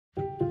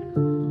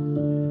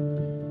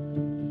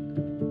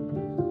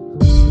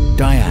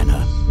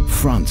Diana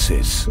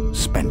Frances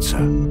Spencer.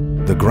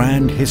 The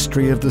grand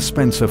history of the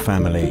Spencer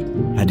family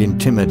had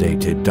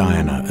intimidated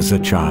Diana as a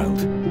child,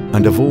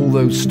 and of all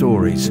those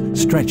stories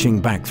stretching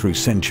back through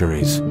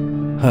centuries,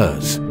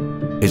 hers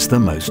is the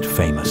most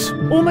famous.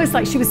 Almost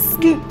like she was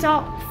scooped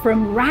up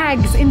from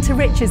rags into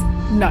riches.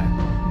 No,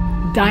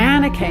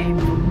 Diana came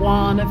from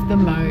one of the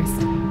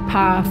most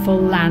powerful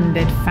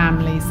landed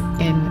families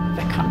in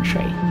the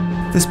country.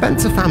 The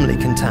Spencer family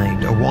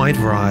contained a wide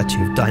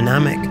variety of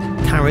dynamic,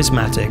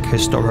 charismatic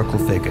historical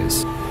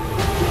figures.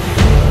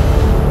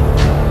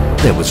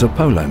 There was a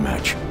polo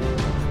match.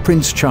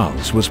 Prince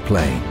Charles was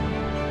playing.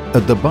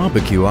 At the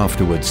barbecue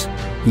afterwards,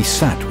 he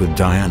sat with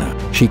Diana.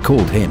 She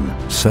called him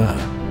Sir.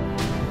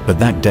 But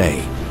that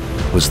day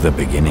was the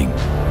beginning.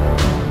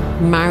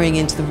 Marrying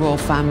into the royal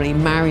family,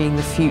 marrying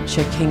the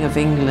future King of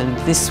England,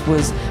 this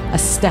was a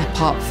step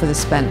up for the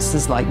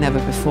Spencers like never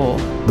before.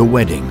 The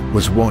wedding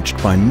was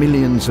watched by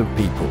millions of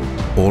people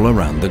all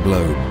around the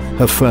globe.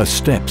 Her first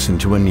steps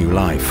into a new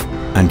life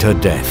and her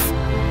death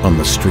on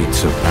the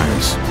streets of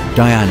Paris.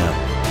 Diana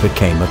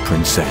became a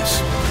princess,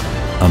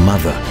 a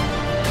mother,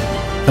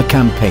 a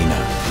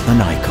campaigner,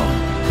 an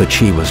icon, but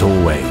she was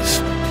always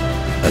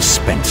a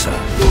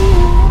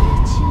Spencer.